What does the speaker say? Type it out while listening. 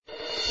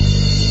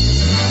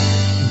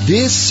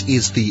This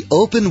is the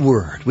Open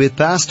Word with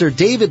Pastor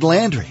David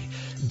Landry.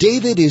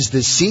 David is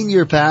the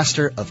senior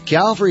pastor of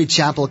Calvary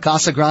Chapel,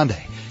 Casa Grande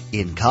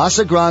in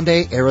Casa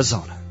Grande,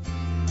 Arizona.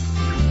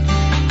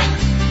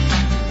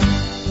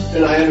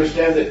 And I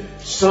understand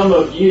that some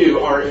of you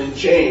are in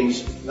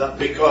chains, not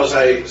because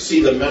I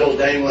see the metal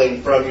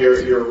dangling from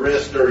your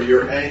wrist or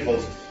your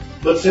ankles,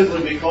 but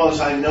simply because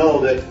I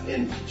know that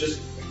in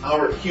just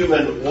our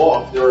human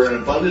walk, there are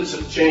an abundance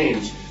of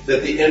chains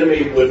that the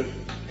enemy would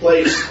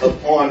place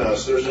upon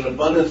us. There's an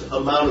abundant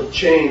amount of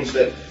chains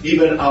that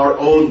even our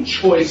own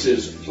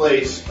choices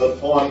place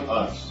upon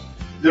us.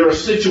 There are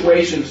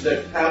situations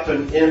that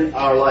happen in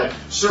our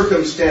life,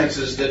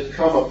 circumstances that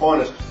come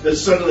upon us that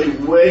suddenly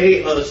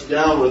weigh us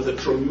down with a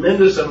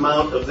tremendous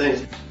amount of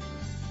things.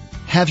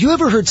 Have you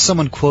ever heard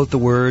someone quote the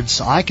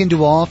words, "I can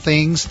do all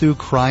things through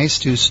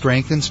Christ who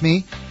strengthens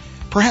me"?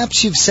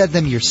 Perhaps you've said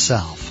them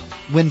yourself.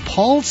 When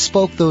Paul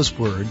spoke those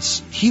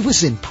words, he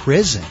was in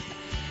prison.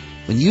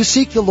 When you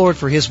seek the Lord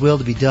for His will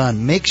to be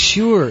done, make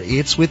sure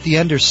it's with the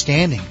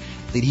understanding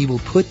that He will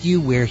put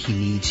you where He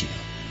needs you.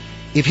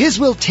 If His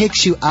will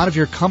takes you out of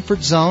your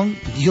comfort zone,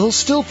 you'll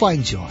still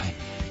find joy.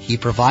 He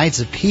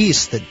provides a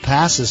peace that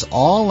passes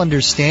all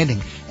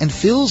understanding and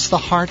fills the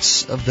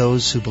hearts of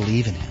those who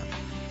believe in Him.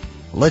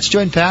 Let's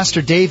join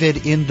Pastor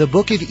David in the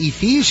book of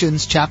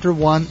Ephesians, chapter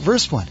 1,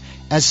 verse 1,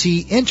 as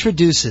he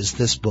introduces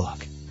this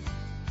book.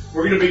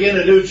 We're going to begin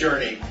a new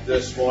journey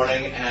this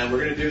morning, and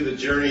we're going to do the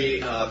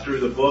journey through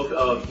the book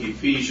of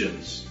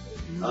Ephesians.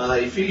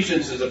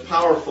 Ephesians is a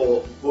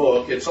powerful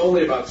book. It's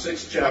only about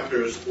 6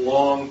 chapters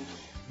long,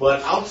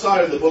 but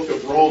outside of the book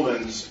of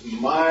Romans,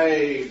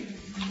 my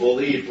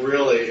belief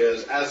really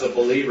is, as a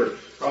believer,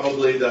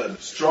 probably the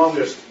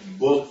strongest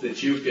book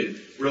that you could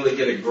really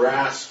get a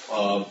grasp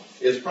of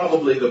is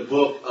probably the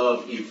book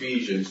of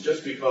Ephesians,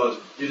 just because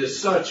it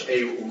is such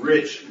a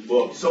rich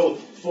book, so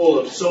full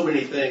of so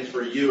many things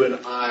for you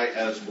and I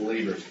as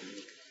believers.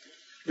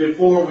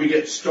 Before we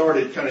get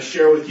started, kind of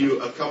share with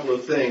you a couple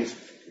of things.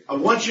 I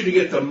want you to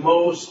get the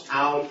most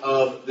out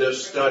of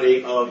this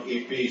study of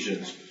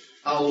Ephesians.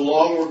 How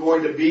long we're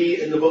going to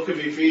be in the book of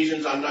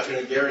Ephesians, I'm not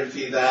going to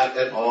guarantee that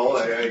at all.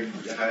 I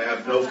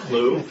have no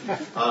clue.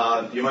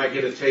 You might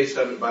get a taste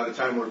of it by the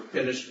time we're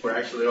finished. We're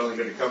actually only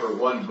going to cover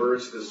one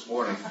verse this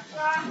morning.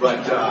 But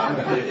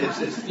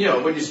it's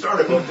when you start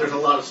a book, there's a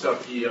lot of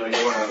stuff you want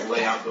to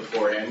lay out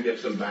beforehand,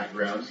 get some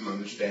background, some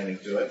understanding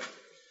to it.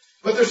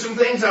 But there's some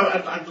things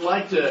I'd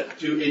like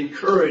to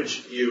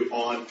encourage you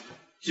on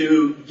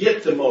to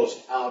get the most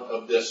out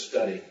of this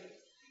study.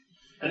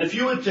 And if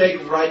you would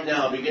take right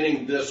now,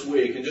 beginning this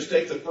week, and just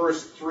take the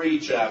first 3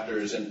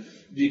 chapters and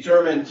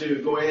determine to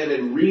go ahead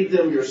and read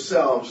them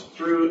yourselves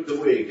through the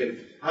week.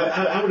 And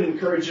I would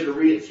encourage you to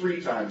read it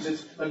 3 times.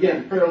 It's,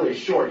 again, fairly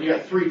short. You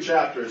got 3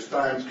 chapters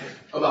times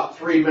about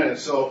 3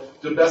 minutes. So,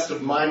 to the best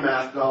of my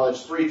math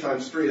knowledge, 3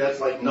 times 3,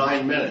 that's like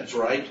 9 minutes,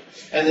 right?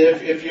 And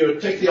if you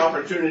take the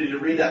opportunity to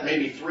read that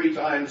maybe 3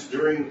 times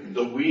during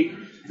the week,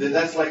 then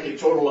that's like a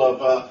total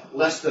of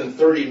less than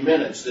 30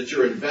 minutes that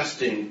you're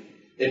investing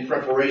in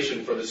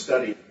preparation for the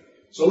study.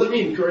 So let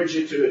me encourage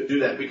you to do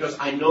that, because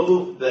I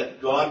know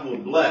that God will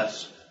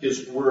bless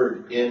His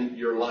Word in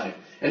your life.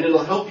 And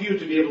it'll help you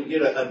to be able to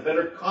get a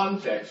better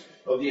context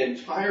of the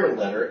entire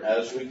letter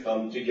as we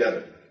come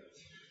together.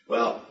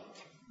 Well,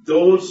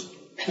 those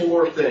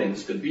 4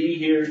 things, to be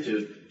here,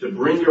 to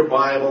bring your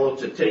Bible,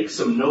 to take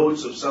some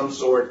notes of some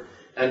sort,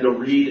 and to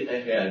read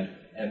ahead,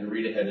 and to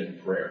read ahead in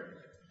prayer.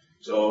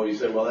 So you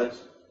say, well, that's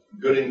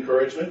good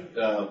encouragement.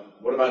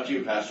 What about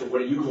you, Pastor?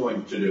 What are you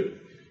going to do?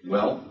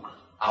 Well,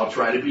 I'll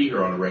try to be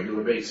here on a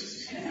regular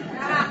basis.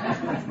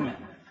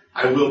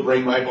 I will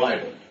bring my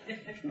Bible.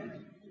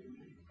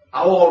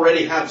 I'll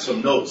already have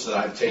some notes that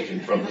I've taken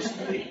from this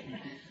study.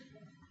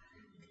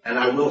 And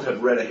I will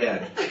have read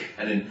ahead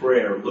and in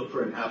prayer look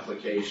for an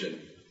application.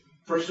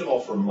 First of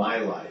all, for my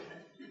life.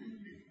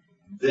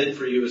 Then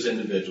for you as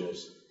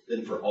individuals.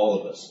 Then for all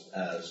of us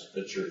as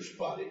a church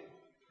body.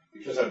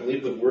 Because I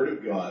believe the Word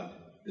of God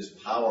is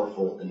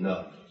powerful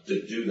enough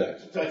to do that,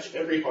 to touch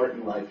every heart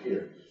and life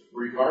here.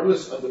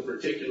 Regardless of the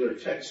particular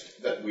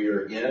text that we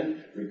are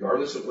in,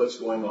 regardless of what's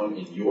going on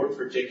in your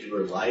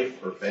particular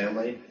life or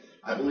family,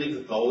 I believe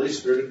that the Holy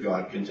Spirit of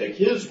God can take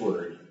His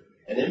Word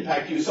and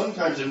impact you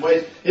sometimes in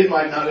ways it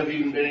might not have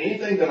even been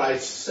anything that I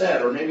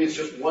said, or maybe it's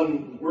just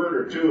one word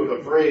or two of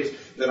a phrase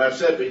that I've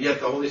said, but yet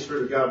the Holy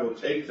Spirit of God will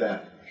take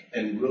that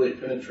and really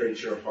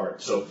penetrate your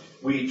heart. So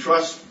we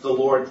trust the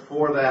Lord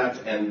for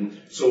that, and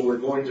so we're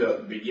going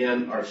to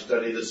begin our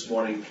study this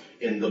morning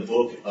in the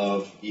book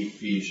of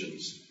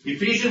Ephesians.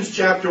 Ephesians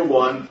chapter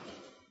 1,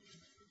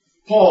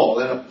 Paul,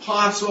 an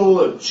apostle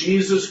of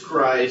Jesus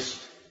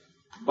Christ,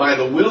 by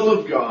the will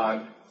of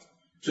God,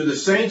 to the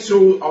saints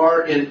who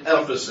are in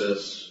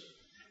Ephesus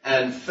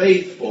and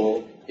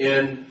faithful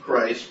in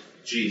Christ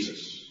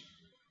Jesus.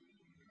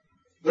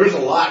 There's a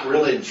lot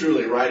really and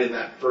truly right in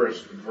that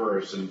first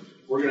verse, and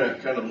we're going to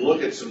kind of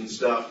look at some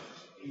stuff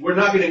we're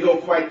not going to go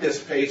quite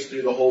this pace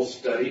through the whole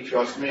study.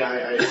 Trust me,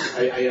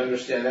 I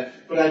understand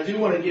that. But I do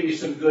want to give you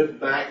some good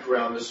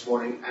background this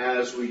morning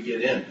as we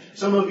get in.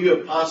 Some of you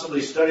have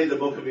possibly studied the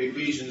book of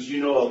Ephesians.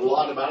 You know a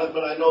lot about it,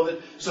 but I know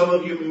that some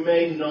of you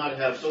may not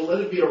have. So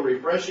let it be a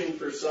refreshing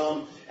for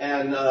some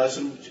and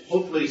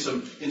hopefully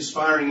some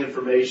inspiring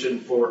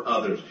information for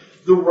others.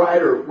 The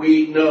writer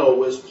we know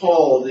was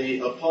Paul the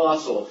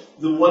Apostle.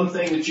 The one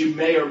thing that you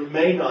may or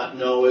may not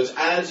know is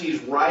as he's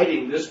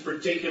writing this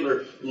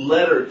particular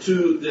letter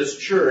to this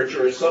church,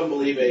 or as some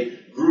believe a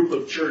group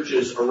of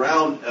churches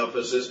around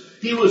Ephesus,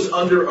 he was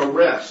under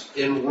arrest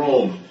in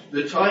Rome.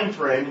 The time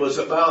frame was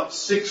about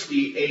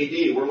 60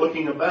 A.D. We're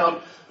looking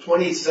about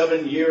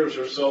 27 years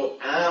or so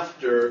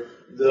after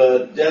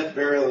the death,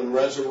 burial, and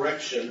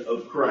resurrection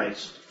of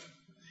Christ.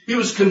 He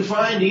was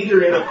confined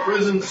either in a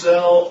prison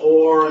cell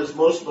or, as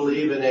most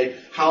believe, in a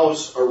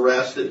house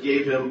arrest that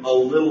gave him a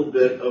little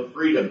bit of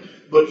freedom.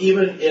 But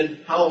even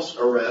in house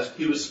arrest,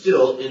 he was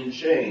still in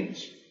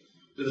chains.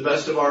 To the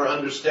best of our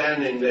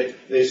understanding,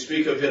 they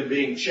speak of him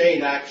being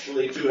chained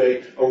actually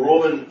to a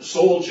Roman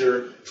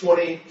soldier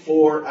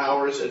 24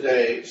 hours a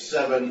day,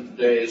 7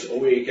 days a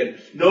week.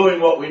 And knowing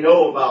what we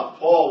know about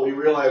Paul, we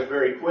realize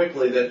very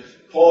quickly that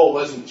Paul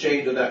wasn't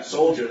chained to that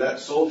soldier. That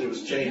soldier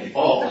was chained to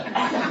Paul.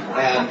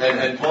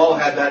 And Paul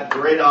had that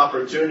great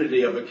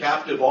opportunity of a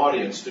captive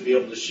audience to be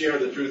able to share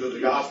the truth of the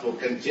gospel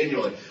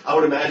continually. I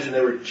would imagine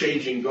they were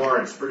changing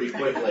guards pretty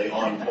quickly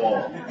on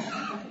Paul.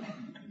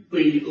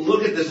 We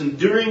look at this, and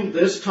during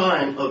this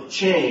time of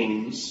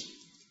chains,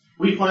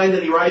 we find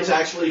that he writes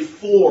actually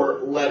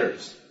 4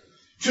 letters.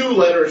 2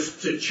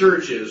 letters to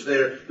churches.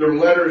 They're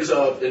letters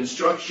of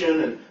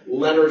instruction and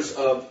letters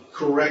of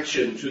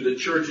correction to the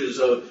churches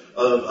of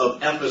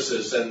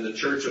Ephesus and the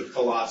church of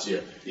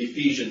Colossia.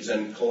 Ephesians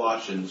and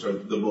Colossians are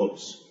the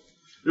books.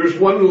 There's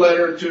 1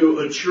 letter to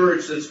a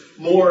church that's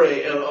more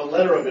a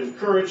letter of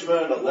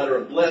encouragement, a letter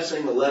of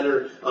blessing, a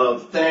letter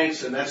of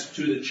thanks, and that's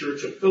to the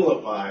church of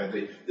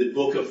Philippi, the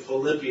book of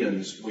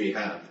Philippians we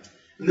have.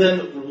 And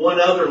then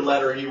 1 other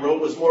letter he wrote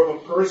was more of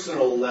a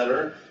personal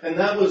letter, and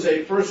that was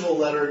a personal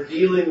letter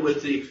dealing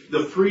with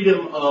the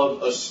freedom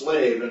of a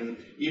slave and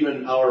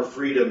even our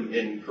freedom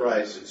in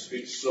Christ. It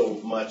speaks so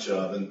much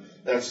of, and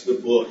that's the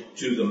book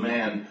to the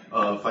man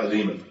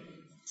Philemon.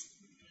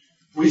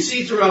 We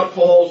see throughout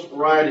Paul's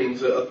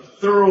writings a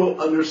thorough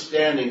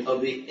understanding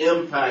of the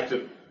impact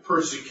of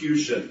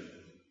persecution.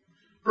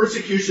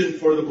 Persecution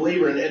for the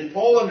believer. And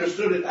Paul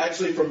understood it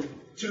actually from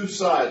 2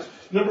 sides.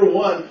 Number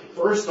 1,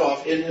 first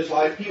off, in his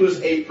life, he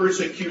was a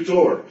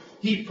persecutor.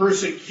 He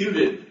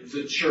persecuted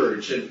the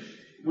church. And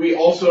we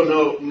also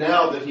know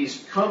now that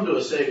he's come to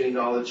a saving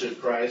knowledge of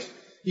Christ,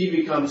 he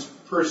becomes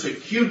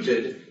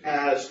persecuted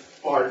as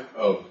part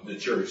of the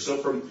church. So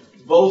from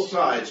both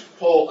sides,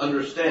 Paul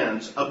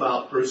understands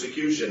about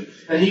persecution.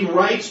 And he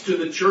writes to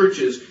the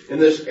churches in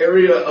this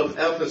area of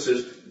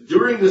Ephesus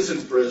during this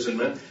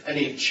imprisonment, and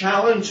he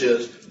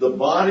challenges the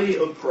body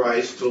of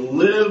Christ to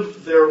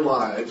live their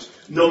lives,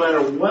 no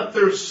matter what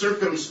their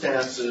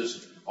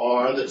circumstances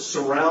are that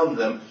surround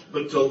them,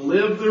 but to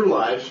live their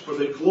lives for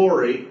the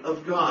glory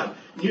of God.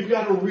 And you've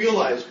got to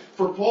realize,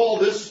 for Paul,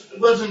 this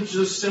wasn't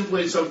just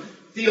simply some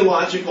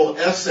theological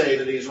essay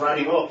that he's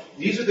writing. Oh,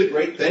 these are the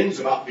great things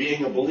about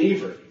being a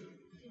believer.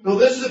 No,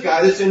 this is a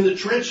guy that's in the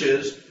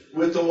trenches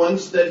with the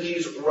ones that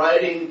he's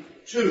writing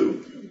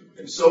to.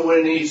 And so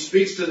when he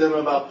speaks to them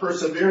about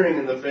persevering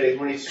in the faith,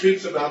 when he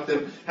speaks about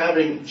them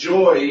having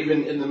joy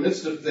even in the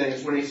midst of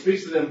things, when he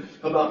speaks to them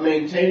about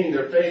maintaining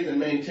their faith and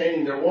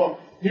maintaining their walk,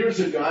 here's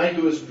a guy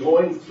who is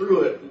going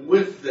through it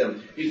with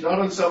them. He's not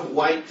on some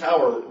white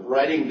tower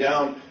writing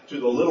down to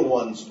the little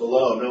ones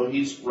below. No,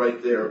 he's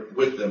right there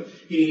with them.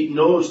 He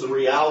knows the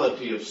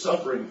reality of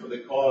suffering for the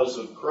cause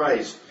of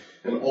Christ,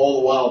 and all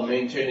the while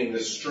maintaining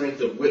the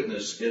strength of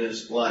witness in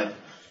his life.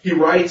 He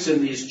writes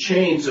in these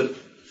chains of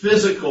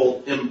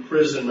physical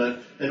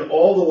imprisonment, and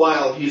all the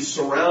while he's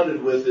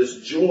surrounded with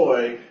this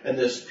joy and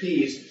this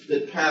peace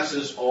that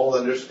passes all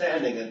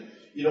understanding. And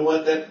you know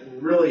what? That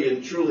really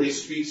and truly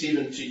speaks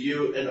even to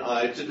you and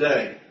I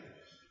today.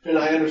 And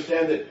I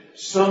understand that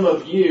some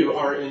of you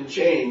are in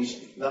chains,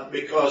 not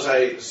because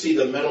I see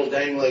the metal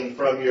dangling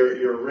from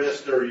your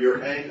wrist or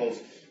your ankles,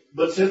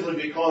 but simply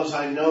because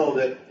I know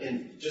that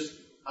in just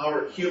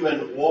our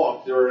human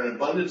walk, there are an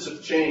abundance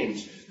of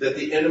chains that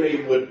the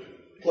enemy would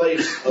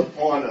place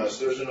upon us.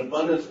 There's an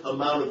abundant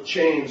amount of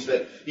chains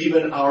that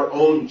even our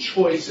own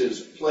choices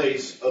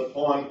place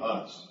upon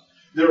us.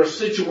 There are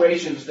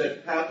situations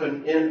that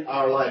happen in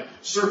our life,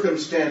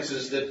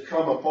 circumstances that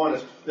come upon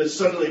us that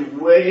suddenly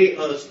weigh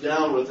us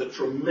down with a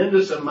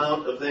tremendous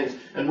amount of things,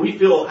 and we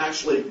feel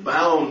actually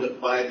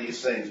bound by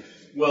these things.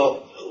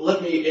 Well,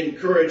 let me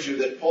encourage you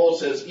that Paul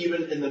says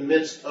even in the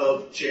midst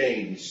of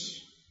chains,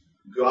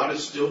 God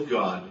is still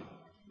God.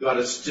 God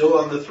is still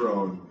on the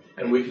throne,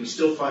 and we can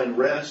still find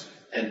rest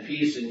and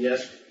peace and,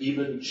 yes,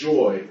 even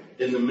joy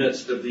in the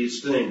midst of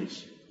these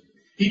things.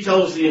 He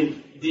tells the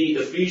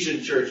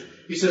Ephesian church,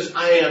 he says,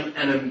 I am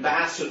an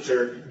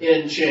ambassador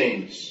in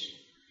chains.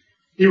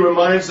 He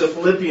reminds the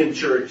Philippian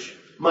church,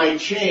 My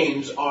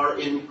chains are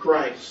in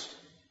Christ.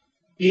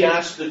 He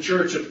asked the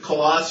church of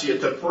Colossae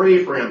to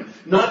pray for him,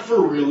 not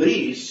for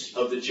release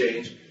of the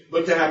chains,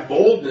 but to have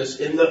boldness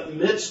in the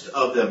midst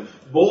of them.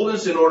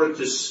 Boldness in order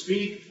to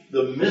speak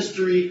the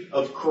mystery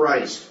of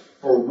Christ,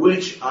 for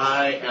which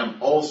I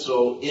am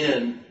also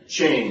in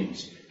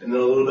chains. And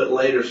then a little bit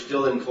later,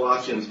 still in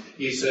Colossians,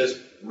 he says,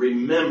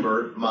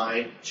 remember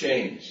my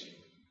chains.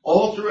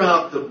 All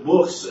throughout the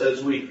books,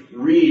 as we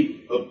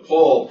read of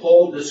Paul,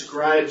 Paul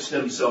describes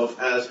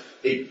himself as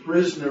a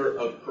prisoner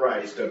of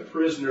Christ, a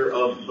prisoner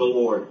of the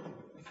Lord.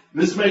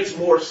 This makes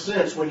more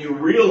sense when you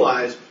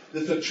realize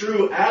that the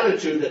true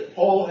attitude that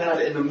Paul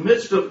had in the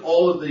midst of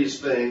all of these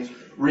things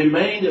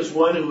remained as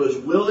one who was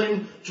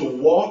willing to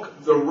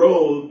walk the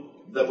road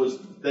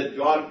that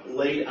God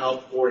laid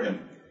out for him.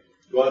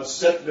 God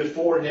set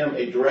before him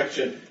a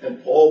direction,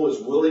 and Paul was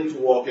willing to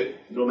walk it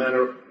no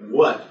matter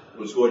what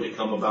was going to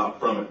come about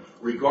from it.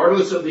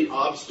 Regardless of the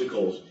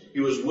obstacles, he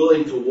was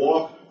willing to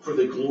walk for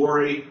the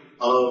glory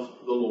of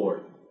the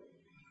Lord.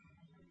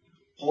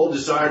 Paul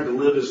desired to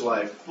live his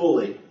life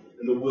fully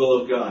in the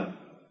will of God.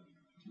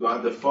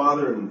 God the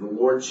Father and the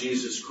Lord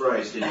Jesus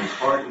Christ in his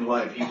heart and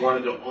life. He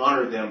wanted to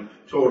honor them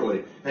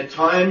totally. At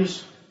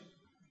times,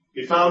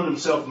 he found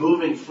himself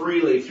moving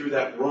freely through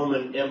that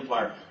Roman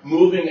Empire,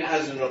 moving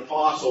as an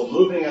apostle,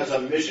 moving as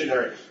a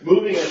missionary,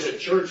 moving as a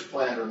church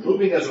planter,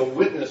 moving as a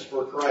witness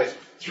for Christ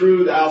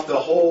throughout the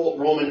whole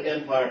Roman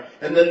Empire.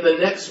 And then the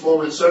next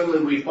moment,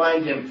 suddenly we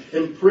find him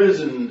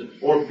imprisoned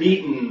or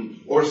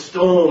beaten or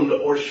stoned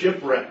or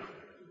shipwrecked.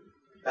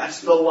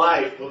 That's the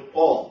life of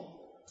Paul.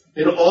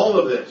 In all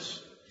of this,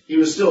 he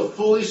was still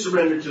fully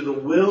surrendered to the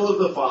will of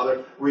the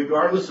Father,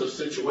 regardless of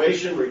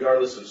situation,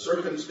 regardless of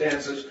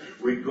circumstances,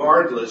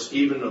 regardless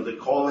even of the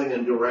calling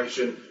and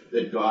direction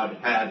that God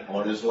had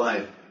on his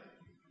life.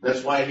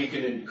 That's why he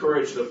can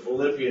encourage the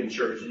Philippian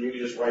church, and you can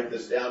just write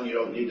this down, you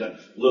don't need to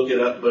look it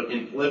up, but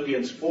in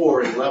Philippians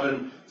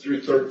 4:11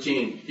 through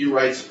 13, he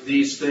writes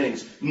these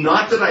things.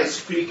 Not that I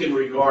speak in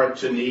regard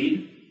to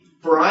need,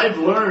 for I've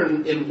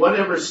learned in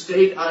whatever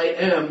state I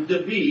am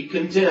to be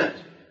content.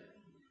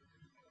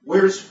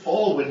 Where's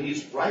Paul when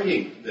he's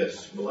writing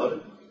this,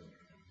 beloved?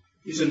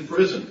 He's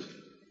imprisoned,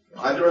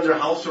 either under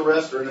house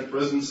arrest or in a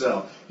prison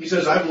cell. He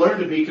says, I've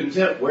learned to be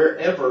content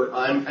wherever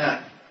I'm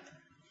at.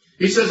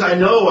 He says, I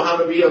know how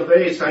to be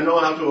abased. I know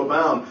how to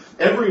abound.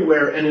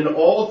 Everywhere and in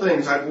all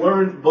things I've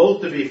learned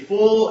both to be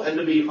full and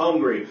to be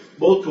hungry,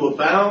 both to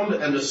abound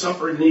and to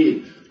suffer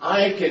need.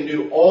 I can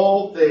do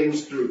all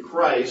things through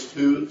Christ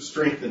who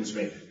strengthens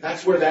me.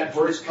 That's where that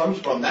verse comes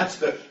from. That's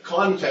the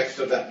context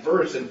of that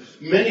verse. And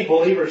many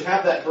believers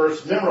have that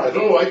verse memorized.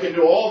 Oh, I can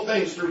do all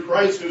things through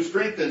Christ who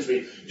strengthens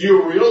me. Do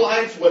you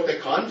realize what the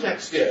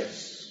context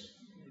is?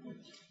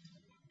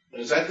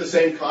 And is that the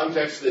same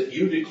context that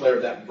you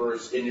declare that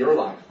verse in your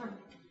life?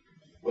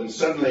 When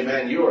suddenly,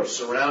 man, you are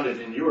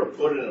surrounded and you are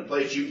put in a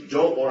place you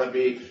don't want to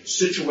be,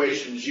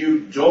 situations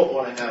you don't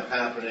want to have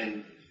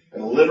happening,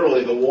 and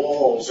literally the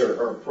walls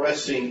are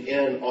pressing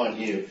in on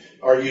you.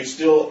 Are you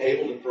still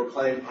able to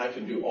proclaim, I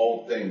can do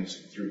all things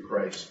through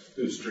Christ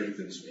who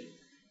strengthens me?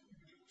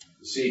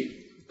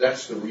 See,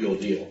 that's the real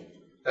deal.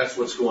 That's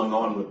what's going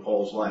on with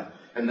Paul's life.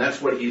 And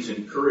that's what he's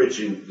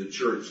encouraging the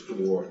church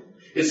toward.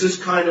 It's this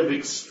kind of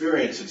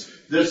experience. It's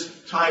this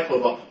type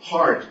of a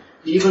heart,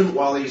 even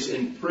while he's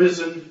in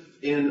prison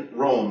in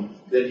Rome,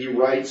 that he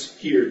writes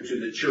here to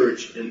the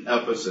church in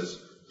Ephesus.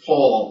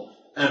 Paul,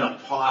 an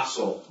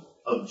apostle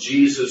of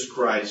Jesus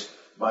Christ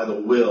by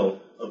the will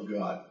of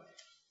God.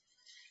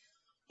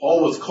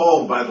 Paul was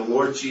called by the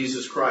Lord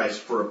Jesus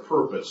Christ for a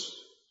purpose,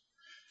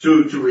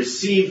 to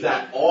receive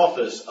that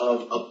office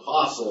of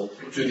apostle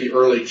to the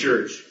early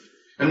church.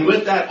 And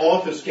with that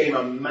office came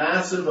a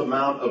massive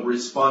amount of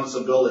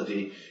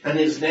responsibility, and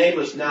his name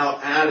is now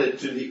added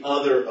to the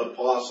other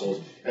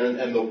apostles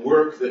and the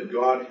work that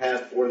God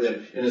had for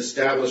them in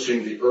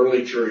establishing the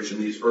early church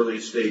in these early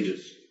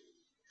stages.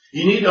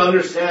 You need to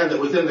understand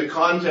that within the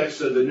context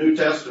of the New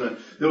Testament,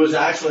 there was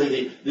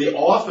actually the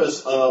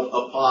office of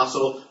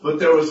apostle, but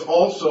there was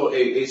also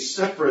a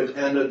separate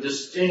and a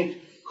distinct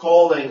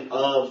calling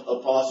of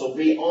apostle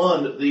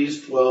beyond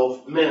these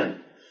 12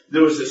 men.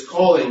 There was this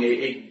calling,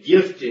 a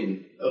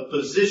gifting, a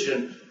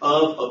position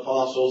of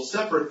apostle,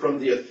 separate from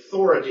the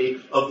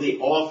authority of the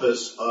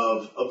office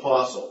of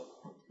apostle.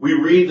 We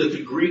read that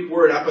the Greek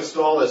word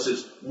apostolos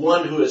is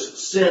one who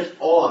is sent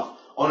off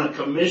on a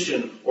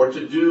commission or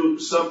to do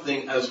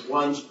something as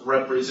one's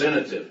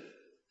representative.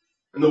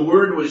 And the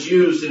word was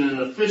used in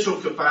an official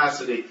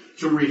capacity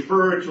to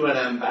refer to an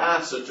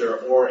ambassador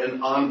or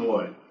an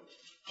envoy.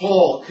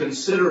 Paul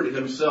considered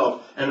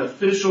himself an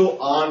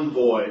official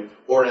envoy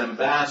or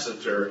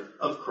ambassador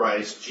of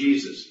Christ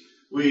Jesus.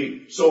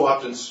 We so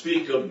often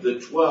speak of the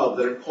 12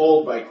 that are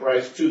called by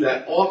Christ to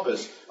that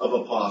office of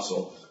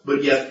apostle,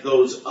 but yet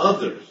those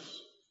others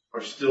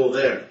are still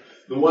there.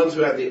 The ones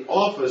who had the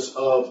office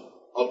of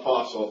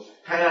apostle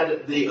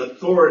had the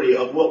authority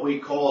of what we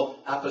call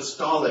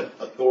apostolic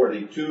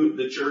authority to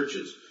the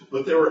churches.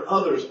 But there were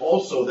others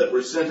also that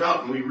were sent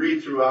out, and we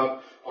read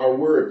throughout our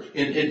word.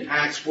 In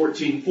Acts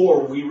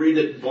 14:4, we read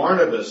that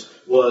Barnabas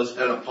was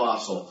an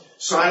apostle.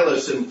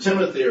 Silas and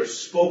Timothy are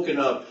spoken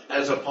of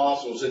as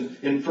apostles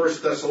in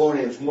 1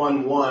 Thessalonians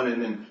 1:1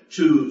 and in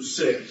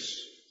 2:6.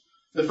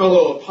 The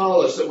fellow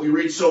Apollos that we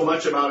read so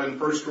much about in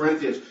 1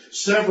 Corinthians,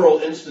 several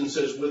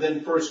instances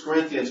within 1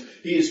 Corinthians,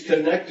 he is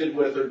connected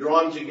with or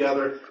drawn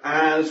together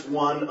as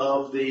one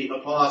of the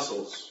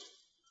apostles.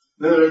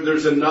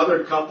 There's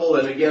another couple,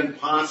 and again,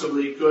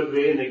 possibly could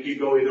be, and it could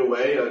go either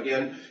way.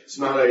 Again, it's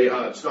not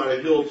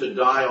a hill to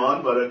die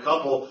on, but a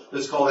couple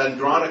that's called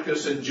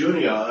Andronicus and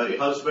Junia, a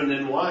husband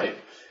and wife.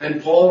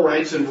 And Paul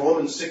writes in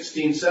Romans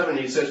 16:7,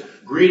 he says,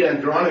 "Greet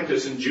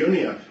Andronicus and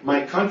Junia,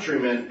 my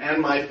countrymen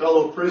and my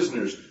fellow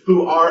prisoners,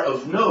 who are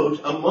of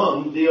note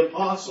among the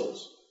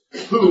apostles,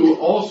 who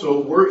also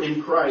were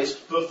in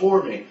Christ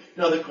before me."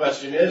 Now the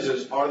question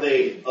is are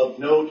they of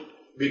note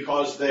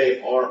because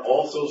they are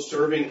also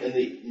serving in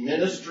the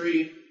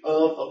ministry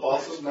of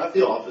apostles, not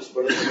the office,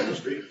 but in the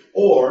ministry?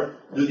 Or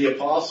do the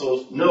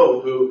apostles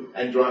know who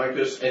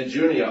Andronicus and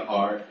Junia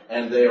are,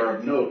 and they are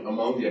of note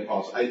among the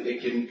apostles?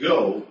 It can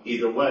go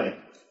either way.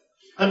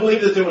 I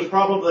believe that there was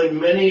probably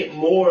many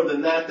more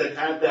than that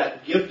had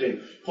that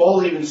gifting.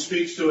 Paul even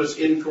speaks to us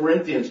in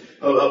Corinthians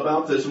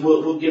about this.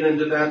 We'll get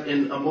into that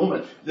in a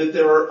moment. That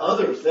there are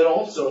others that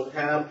also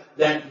have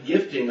that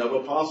gifting of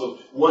apostles.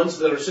 Ones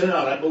that are sent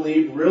out. I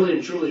believe really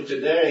and truly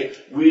today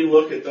we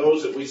look at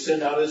those that we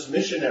send out as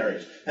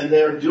missionaries. And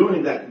they are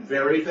doing that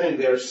very thing.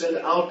 They are sent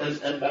out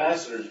as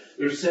ambassadors.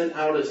 They're sent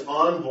out as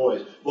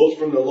envoys, both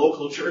from the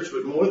local church,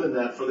 but more than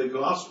that, for the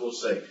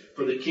gospel's sake,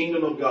 for the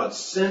kingdom of God.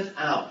 Sent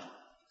out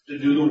to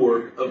do the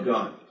work of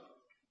God.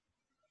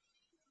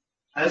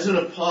 As an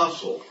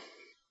apostle,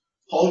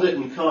 Paul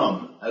didn't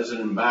come as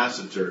an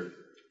ambassador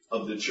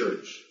of the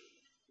church.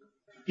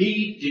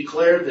 He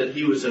declared that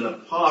he was an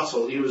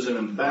apostle, he was an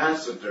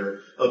ambassador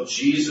of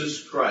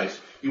Jesus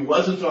Christ. He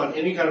wasn't on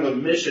any kind of a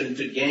mission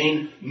to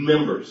gain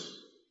members.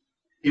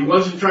 He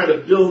wasn't trying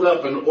to build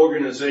up an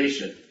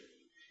organization.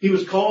 He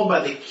was called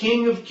by the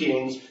King of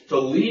Kings to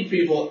lead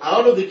people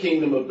out of the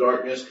kingdom of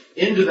darkness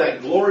into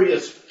that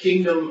glorious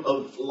kingdom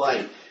of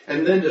light.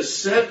 And then to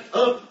set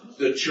up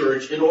the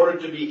church in order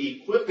to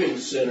be equipping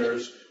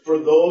sinners for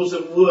those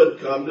that would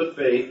come to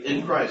faith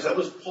in Christ. That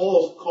was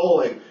Paul's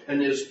calling and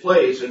his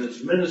place and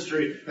his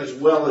ministry as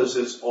well as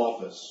his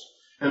office.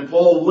 And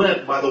Paul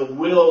went by the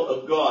will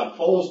of God.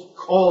 Paul's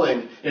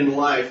calling in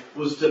life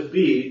was to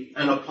be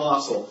an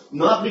apostle.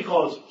 Not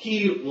because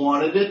he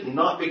wanted it,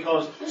 not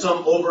because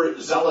some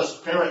overzealous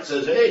parent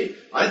says, "Hey,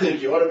 I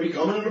think you ought to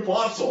become an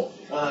apostle."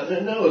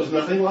 No, it's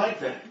nothing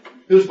like that.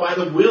 It was by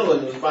the will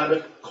and it was by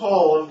the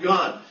call of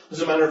God.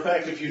 As a matter of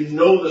fact, if you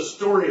know the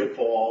story of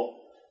Paul,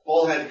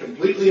 Paul had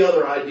completely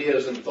other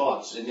ideas and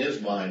thoughts in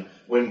his mind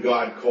when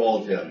God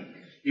called him.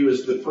 He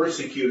was the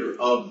persecutor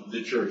of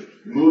the church,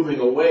 moving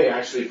away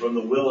actually from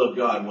the will of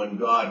God when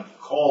God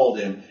called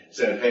him,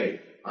 said,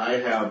 "Hey, I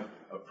have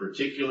a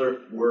particular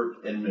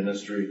work and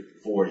ministry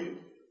for you."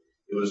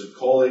 It was a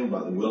calling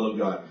by the will of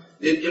God.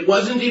 It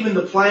wasn't even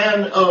the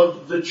plan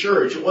of the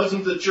church. It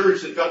wasn't the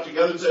church that got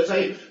together and says,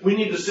 "Hey, we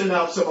need to send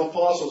out some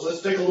apostles.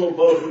 Let's take a little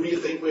vote. Who do you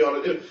think we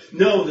ought to do?"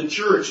 No, the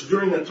church,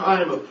 during a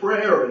time of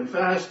prayer and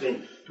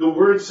fasting, the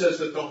word says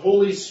that the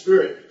Holy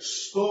Spirit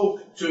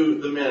spoke to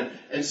the men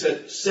and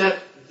said, "Set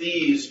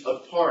these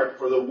apart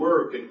for the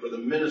work and for the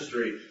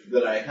ministry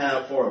that I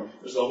have for them."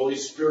 It was the Holy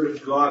Spirit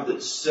of God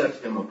that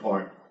set him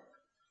apart.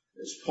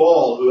 It's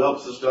Paul who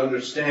helps us to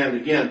understand,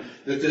 again,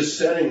 that this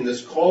setting,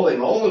 this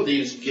calling, all of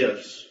these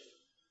gifts,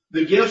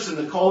 the gifts and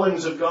the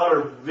callings of God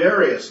are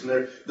various,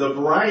 and the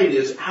variety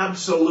is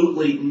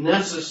absolutely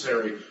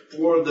necessary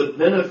for the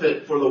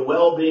benefit, for the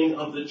well-being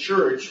of the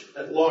church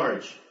at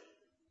large.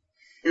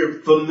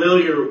 You're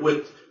familiar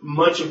with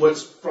much of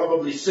what's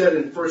probably said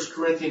in 1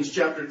 Corinthians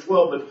chapter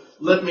 12, but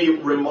let me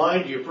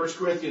remind you, 1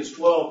 Corinthians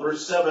 12,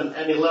 verse 7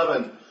 and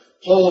 11,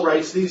 Paul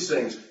writes these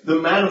things: "The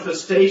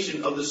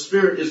manifestation of the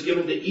Spirit is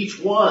given to each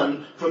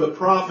one for the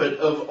profit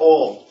of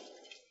all.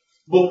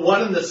 But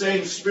one and the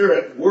same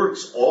Spirit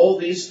works all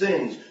these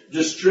things,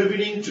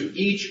 distributing to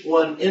each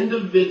one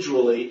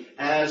individually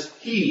as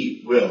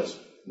He wills."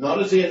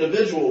 Not as the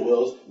individual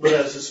wills, but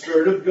as the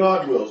Spirit of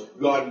God wills.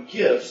 God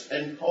gifts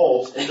and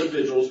calls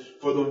individuals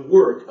for the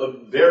work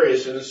of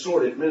various and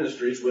assorted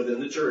ministries within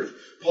the church.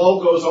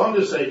 Paul goes on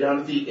to say down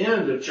at the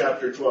end of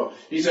chapter 12,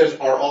 he says,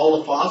 "Are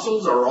all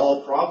apostles? Are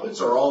all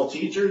prophets? Are all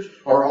teachers?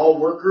 Are all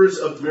workers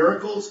of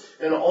miracles?"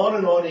 And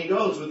on he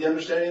goes with the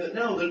understanding that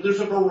no,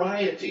 there's a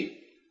variety.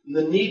 And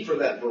the need for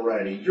that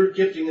variety. Your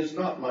gifting is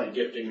not my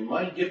gifting, and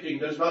my gifting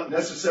does not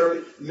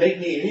necessarily make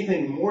me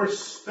anything more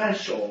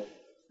special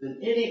than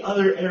any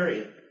other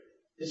area.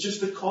 It's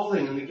just the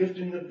calling and the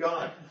gifting of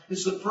God.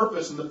 It's the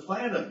purpose and the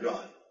plan of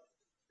God.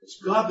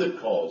 It's God that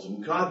calls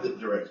and God that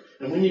directs.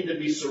 And we need to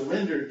be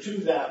surrendered to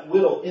that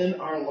will in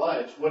our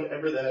lives,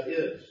 whatever that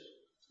is.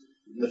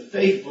 The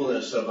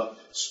faithfulness of a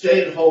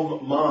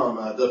stay-at-home mom,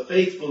 the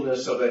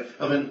faithfulness of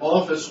an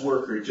office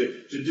worker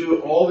to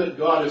do all that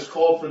God has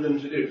called for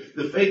them to do,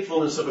 the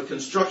faithfulness of a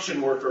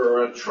construction worker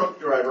or a truck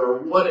driver or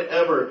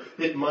whatever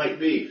it might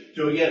be.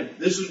 So again,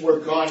 this is where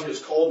God has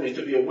called me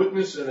to be a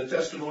witness and a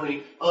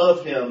testimony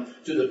of Him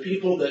to the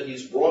people that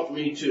He's brought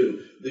me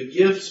to. The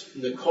gifts,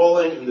 and the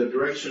calling, and the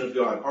direction of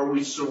God. Are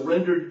we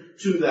surrendered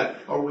to that?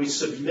 Are we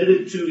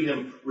submitted to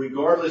Him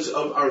regardless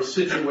of our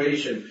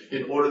situation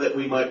in order that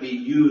we might be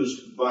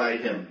used by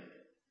Him?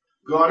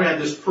 God had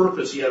this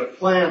purpose. He had a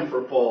plan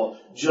for Paul,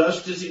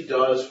 just as He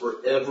does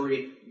for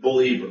every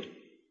believer.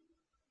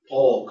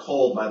 Paul,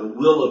 called by the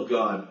will of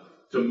God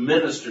to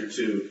minister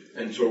to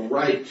and to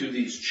write to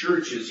these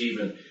churches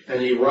even.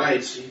 And he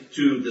writes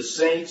to the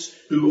saints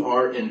who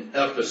are in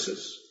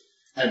Ephesus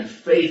and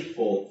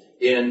faithful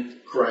in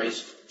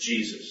Christ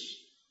Jesus.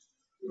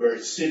 The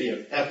very city of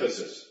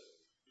Ephesus.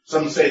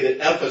 Some say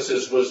that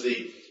Ephesus was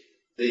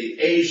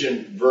the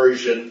Asian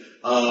version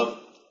of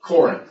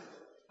Corinth.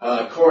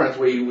 Corinth,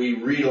 we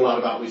read a lot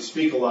about, we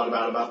speak a lot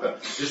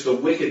about just the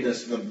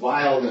wickedness and the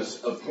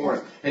vileness of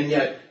Corinth. And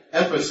yet,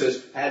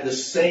 Ephesus had the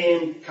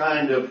same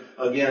kind of,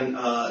 again,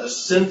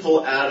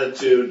 sinful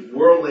attitude,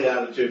 worldly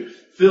attitude,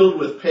 filled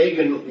with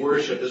pagan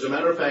worship. As a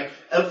matter of fact,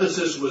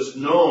 Ephesus was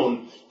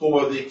known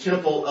for the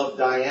temple of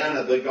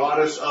Diana, the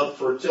goddess of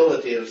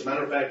fertility. As a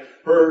matter of fact,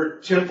 her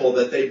temple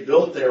that they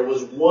built there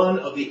was one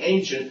of the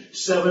ancient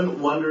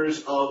 7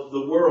 wonders of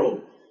the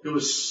world. It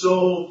was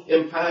so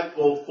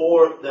impactful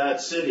for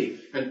that city.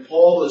 And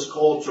Paul is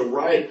called to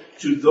write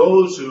to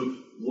those who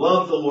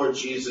love the Lord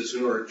Jesus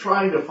and are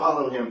trying to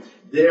follow Him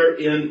there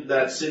in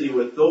that city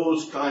with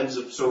those kinds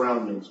of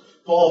surroundings.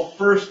 Paul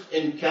first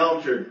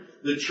encountered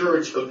the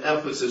church of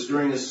Ephesus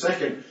during his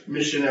second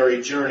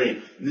missionary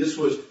journey. This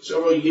was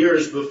several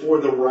years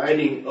before the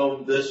writing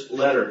of this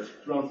letter,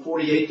 around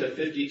 48 to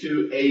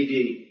 52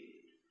 A.D.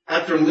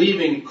 After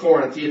leaving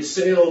Corinth, he had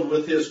sailed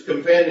with his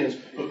companions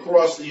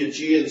across the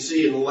Aegean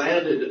Sea and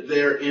landed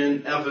there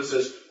in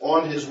Ephesus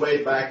on his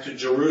way back to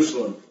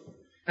Jerusalem.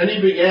 And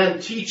he began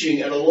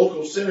teaching at a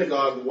local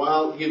synagogue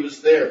while he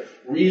was there,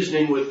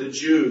 reasoning with the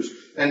Jews.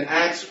 And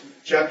Acts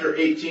chapter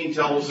 18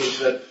 tells us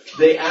that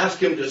they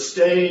asked him to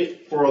stay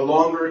for a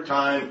longer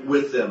time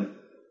with them,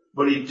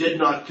 but he did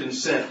not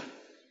consent,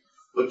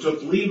 but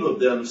took leave of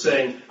them,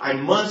 saying, I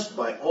must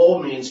by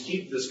all means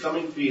keep this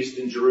coming feast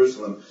in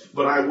Jerusalem,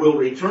 but I will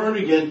return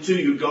again to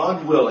you,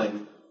 God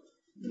willing.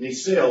 And he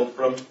sailed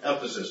from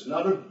Ephesus.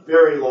 Not a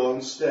very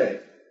long stay.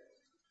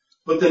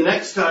 But the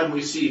next time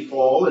we see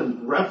Paul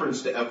in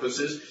reference to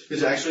Ephesus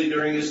is actually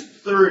during his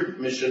third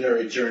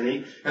missionary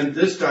journey. And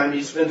this time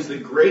he spends the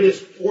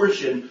greatest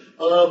portion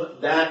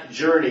of that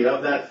journey,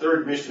 of that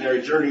third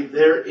missionary journey,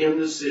 there in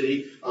the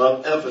city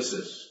of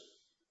Ephesus.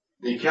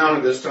 The account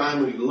of this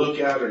time we look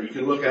at, or you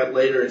can look at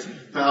later, it's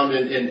found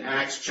in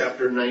Acts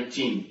chapter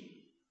 19.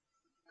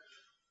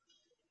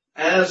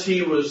 As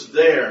he was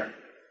there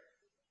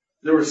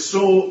were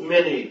so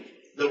many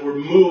that were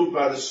moved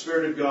by the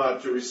Spirit of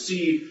God to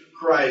receive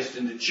Christ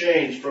and to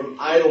change from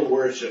idol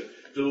worship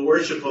to the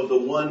worship of the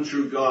one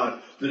true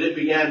God, that it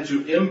began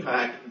to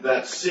impact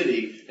that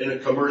city in a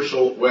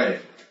commercial way.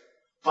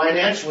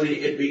 Financially,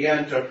 it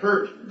began to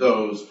hurt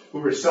those who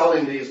were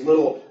selling these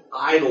little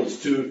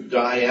idols to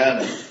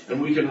Diana.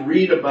 And we can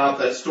read about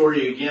that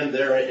story again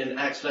there in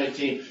Acts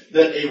 19,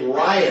 that a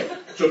riot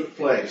took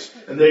place.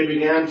 And they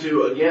began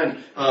to,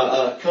 again,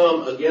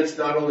 come against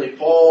not only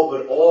Paul,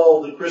 but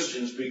all the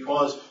Christians,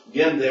 because,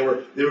 again, they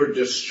were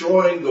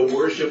destroying the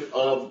worship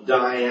of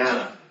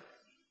Diana.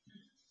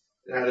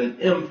 It had an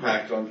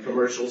impact on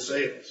commercial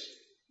sales.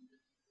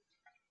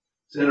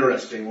 It's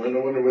interesting. I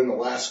wonder when the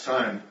last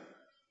time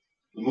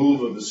the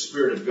move of the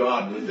Spirit of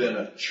God within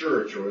a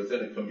church or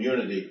within a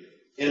community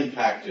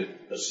impacted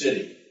a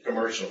city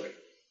commercially.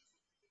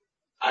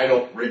 I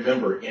don't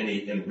remember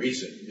any in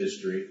recent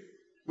history.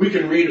 We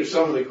can read of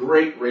some of the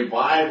great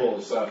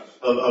revivals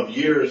of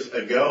years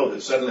ago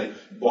that suddenly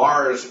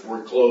bars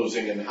were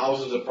closing and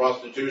houses of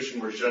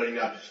prostitution were shutting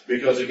down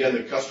because, again,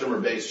 the customer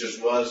base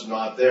just was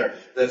not there.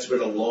 That's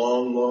been a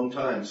long, long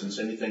time since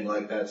anything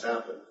like that's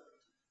happened.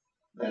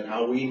 And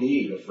how we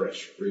need a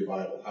fresh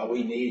revival, how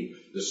we need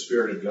the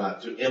Spirit of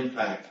God to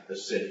impact the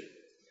city.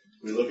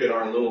 We look at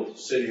our little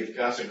city of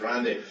Casa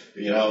Grande,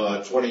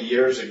 20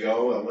 years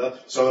ago. Well,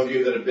 some of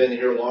you that have been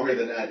here longer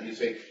than that, you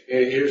think,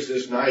 hey, here's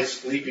this nice,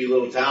 sleepy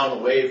little town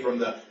away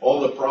from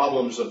all the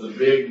problems of the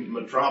big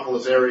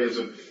metropolis areas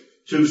of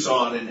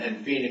Tucson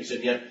and Phoenix,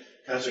 and yet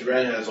Casa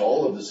Grande has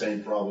all of the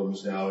same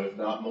problems now, if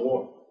not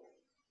more.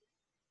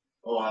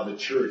 Oh, how the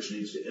church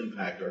needs to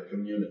impact our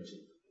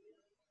community.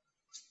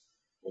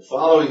 Well,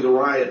 following the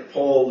riot,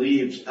 Paul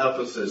leaves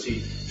Ephesus.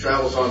 He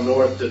travels on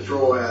north to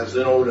Troas,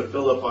 then over to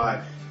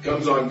Philippi,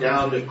 comes on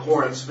down to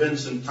Corinth,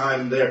 spends some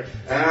time there.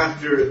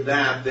 After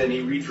that, then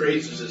he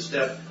retraces his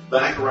step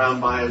back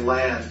around by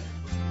land.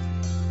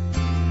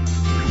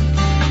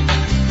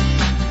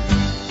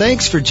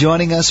 Thanks for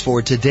joining us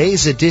for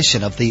today's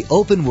edition of the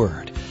Open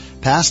Word.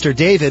 Pastor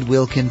David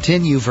will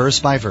continue verse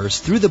by verse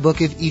through the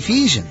book of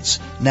Ephesians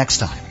next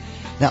time.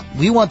 Now,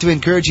 we want to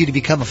encourage you to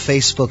become a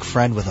Facebook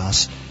friend with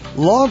us.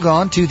 Log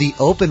on to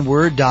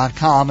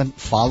theopenword.com and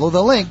follow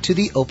the link to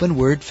the Open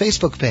Word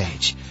Facebook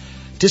page.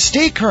 To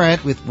stay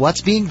current with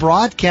what's being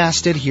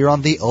broadcasted here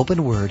on the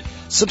Open Word,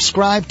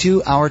 subscribe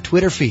to our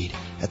Twitter feed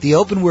at the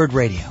Open Word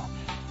Radio.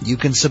 You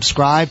can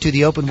subscribe to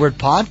the Open Word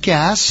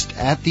podcast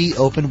at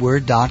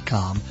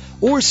theopenword.com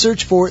or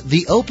search for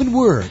The Open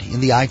Word in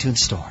the iTunes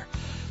Store.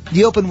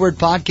 The Open Word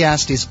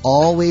podcast is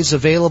always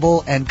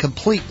available and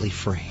completely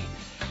free.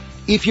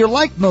 If you're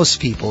like most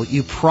people,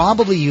 you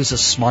probably use a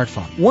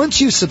smartphone.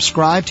 Once you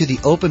subscribe to the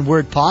Open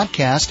Word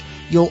podcast,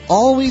 you'll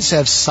always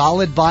have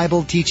solid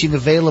Bible teaching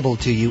available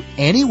to you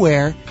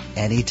anywhere,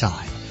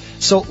 anytime.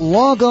 So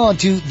log on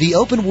to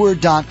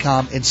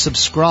theopenword.com and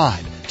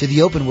subscribe to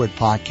the Open Word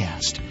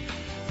podcast.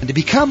 And to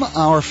become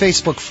our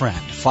Facebook friend,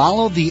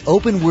 follow the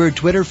Open Word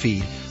Twitter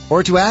feed,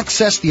 or to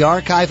access the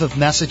archive of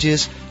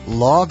messages,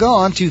 log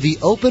on to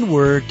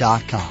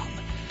theopenword.com.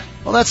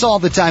 Well, that's all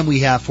the time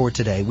we have for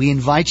today. We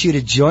invite you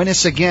to join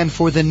us again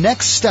for the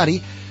next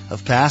study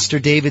of Pastor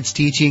David's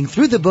teaching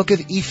through the book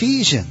of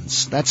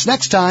Ephesians. That's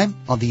next time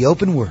on the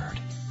Open Word.